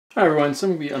Hi everyone, so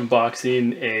I'm going to be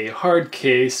unboxing a hard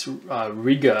case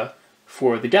Riga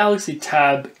for the Galaxy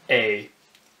Tab A,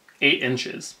 8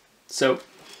 inches. So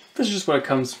this is just what it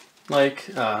comes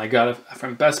like. I got it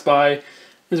from Best Buy. It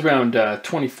was around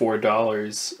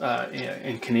 $24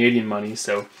 in Canadian money,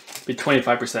 so it'd be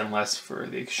 25% less for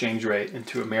the exchange rate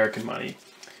into American money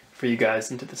for you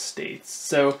guys into the States.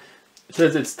 So it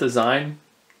says its design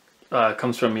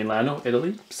comes from Milano,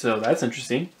 Italy, so that's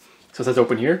interesting. So it says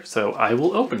open here, so I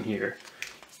will open here.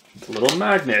 It's a little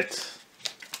magnet.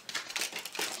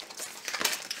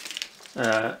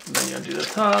 Then you undo the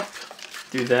top,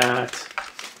 do that.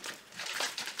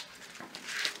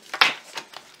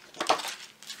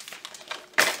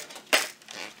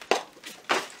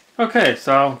 Okay,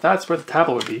 so that's where the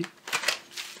tablet would be.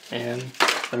 And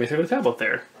let me throw the tablet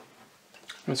there.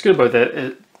 What's good about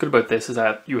this is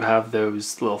that you have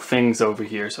those little things over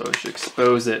here, so it should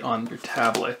expose it on your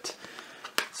tablet.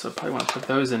 So I probably want to put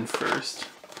those in first,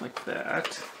 like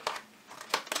that.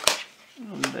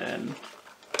 And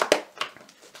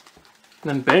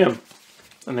then bam!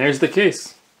 And there's the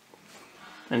case.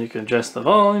 And you can adjust the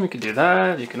volume, you can do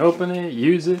that, you can open it,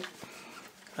 use it.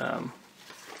 Put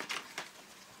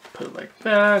it like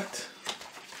that.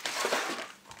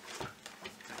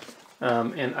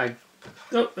 It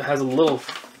has a little,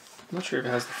 I'm not sure if it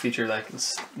has the feature that I can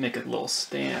make a little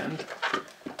stand.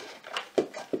 I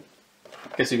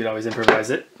guess you could always improvise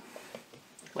it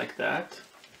like that.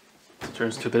 It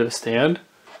turns into a bit of a stand,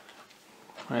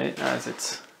 right? As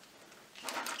it's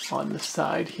on the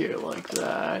side here like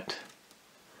that.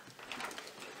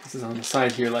 This is on the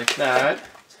side here like that.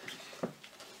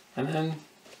 And then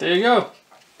there you go.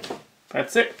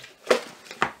 That's it.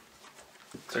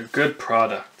 It's a good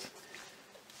product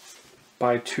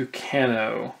by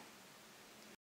Tucano.